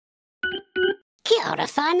Kia ora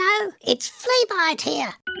whānau, it's Fleabite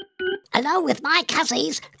here, along with my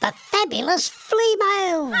cousins, the fabulous Flea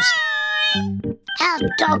Males. Hi! Our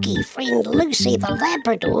doggy friend Lucy the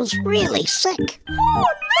Labrador's really sick. Oh,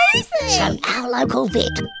 Lucy! So our local vet,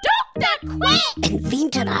 Dr. Quack!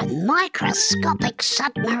 invented a microscopic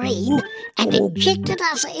submarine and injected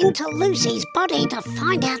us into Lucy's body to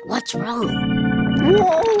find out what's wrong.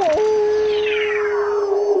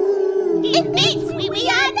 And that's where we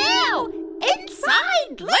are now,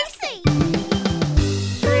 inside Lucy.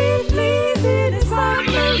 3 fleas in a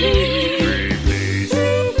submarine.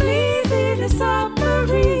 3 fleas in a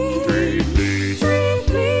submarine. 3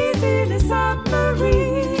 fleas in a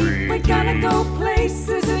submarine. We're gonna go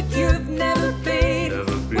places that you've never been.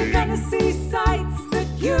 We're gonna see sights that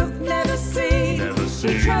you've never seen.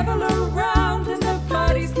 We travel around in the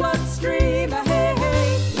body's bloodstream. Hey,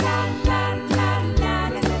 hey, la la la la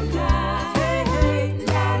la la la. Hey, hey,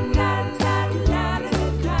 la la la la la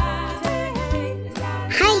la. Hey, hey, la.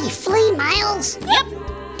 Hey, Flea Males, Yep.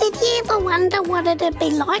 did you ever wonder what it'd be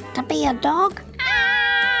like to be a dog?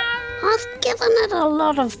 I've given it a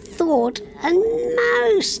lot of thought, and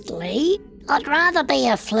mostly I'd rather be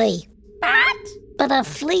a flea. But a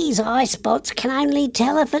flea's eye spots can only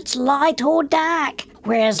tell if it's light or dark,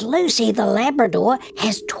 whereas Lucy the Labrador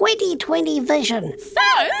has 20/20 vision.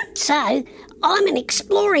 So, I'm an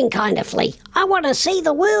exploring kind of flea. I want to see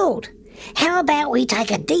the world. How about we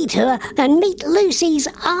take a detour and meet Lucy's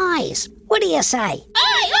eyes? What do you say?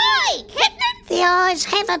 Aye, Captain. The eyes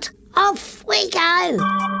have it. Off we go.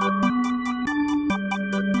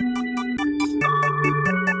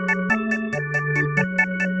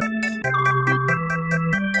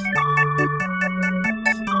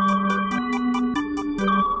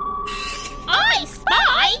 I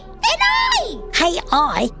spy an eye.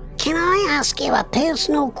 Hey, can I ask you a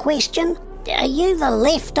personal question? Are you the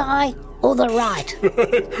left eye or the right?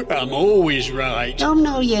 I'm always right. Oh,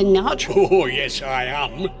 no, you're not. Oh, yes, I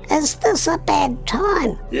am. Is this a bad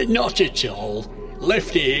time? Not at all.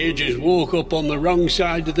 Lefty here just woke up on the wrong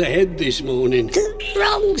side of the head this morning. The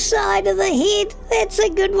wrong side of the head? That's a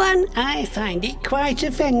good one. I find it quite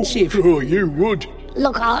offensive. Oh, you would.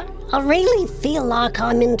 Look, I really feel like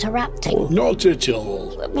I'm interrupting. Not at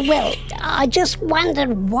all. Well, I just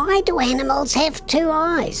wondered, why do animals have 2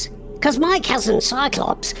 eyes? Because my cousin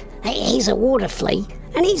Cyclops, he's a water flea,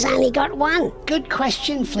 and he's only got 1. Good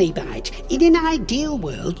question, Fleabite. In an ideal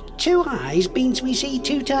world, 2 eyes means we see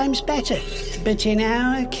 2 times better. But in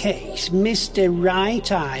our case, Mr. Right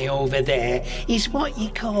Eye over there is what you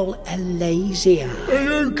call a lazy eye. Are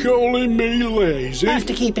you calling me lazy? I have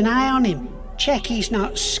to keep an eye on him. Check he's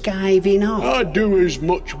not skiving off. I do as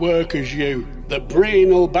much work as you. The brain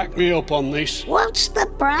will back me up on this. What's the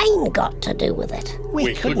brain got to do with it?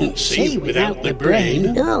 We couldn't see without the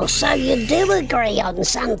brain. Oh, so you do agree on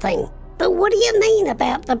something. But what do you mean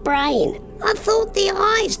about the brain? I thought the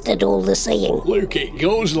eyes did all the seeing. Look, it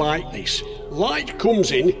goes like this. Light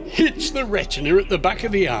comes in, hits the retina at the back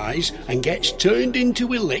of the eyes and gets turned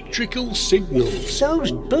into electrical signals.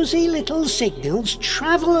 Those buzzy little signals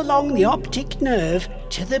travel along the optic nerve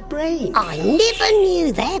to the brain. I never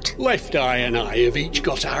knew that. Left eye and I have each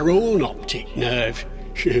got our own optic nerve.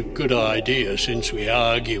 Good idea, since we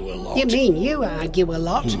argue a lot. You mean you argue a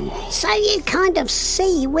lot? So you kind of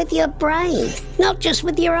see with your brain, not just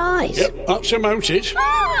with your eyes. Yep, that's about it.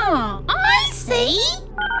 Oh, I see.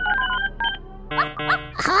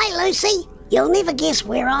 Hi, Lucy. You'll never guess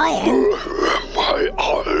where I am. My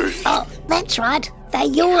eyes. Oh, that's right. They're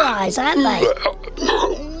your eyes, aren't they?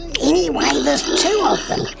 Anyway, there's 2 of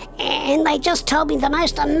them, and they just told me the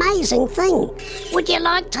most amazing thing. Would you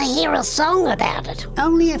like to hear a song about it?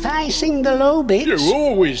 Only if I sing the low bits. You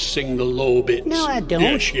always sing the low bits. No, I don't.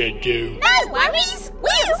 Yes, you do. No worries.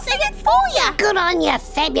 We'll sing it for you. Good on you,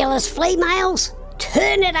 fabulous flea males.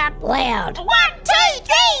 Turn it up loud. 1, 2,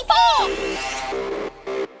 3, 4.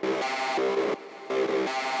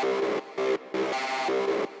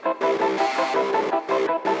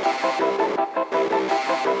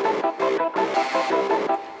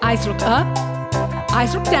 Eyes look up,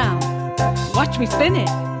 eyes look down. Watch me spin it,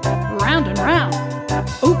 round and round.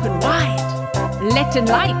 Open wide, let in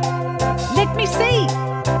light. Let me see,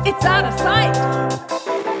 it's out of sight.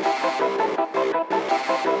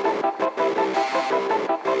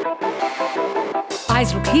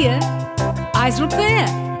 Eyes look here, eyes look there.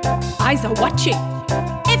 Eyes are watching,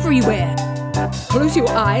 everywhere. Close your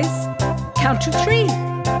eyes, count to 3.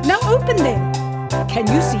 Now open them. Can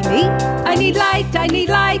you see me? I need light, I need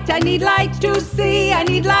light, I need light to see. I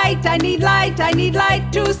need light, I need light, I need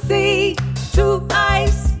light to see. 2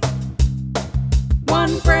 eyes,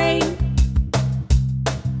 1 brain.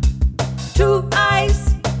 2 eyes.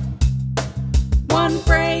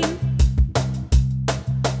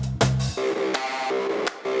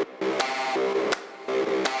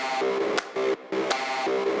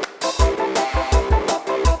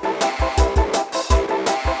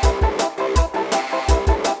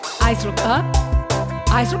 Eyes look up,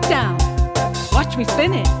 eyes look down. Watch me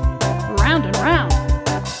spin it, round and round.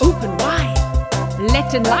 Open wide,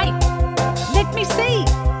 let in light. Let me see,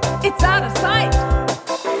 it's out of sight.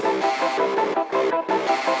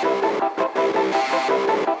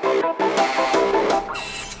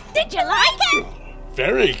 Did you like it?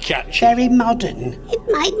 Very catchy. Very modern. It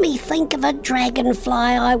made me think of a dragonfly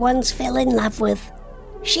I once fell in love with.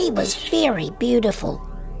 She was very beautiful,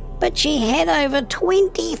 but she had over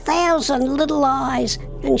 20,000 little eyes,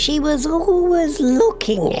 and she was always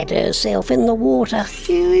looking at herself in the water.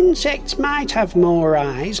 Yeah, insects might have more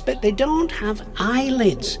eyes, but they don't have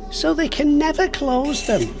eyelids, so they can never close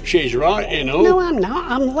them. She's right, you know. No, I'm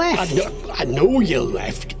not. I'm left. I know you're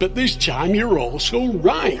left, but this time you're also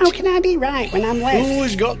right. How can I be right when I'm left?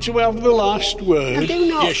 Always got to have the last word. I do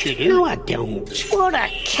not. Yes, you do. No, I don't. What a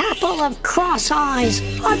couple of cross eyes.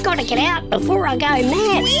 I've got to get out before I go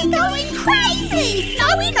mad. We're going crazy!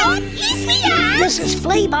 No, we're not! Yes, we are! This is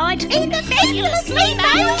Fleabite, In the fabulous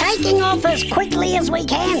emails! taking off as quickly as we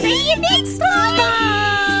can. See you next time! Bye!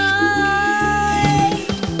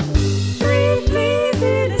 3 fleas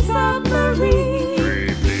in a submarine.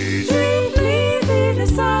 3 fleas in a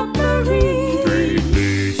submarine. 3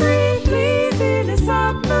 fleas in a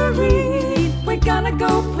submarine. We're gonna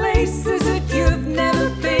go places that you've never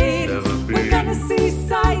been. We're gonna see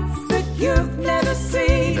sights that you've never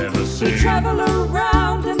seen. We travel around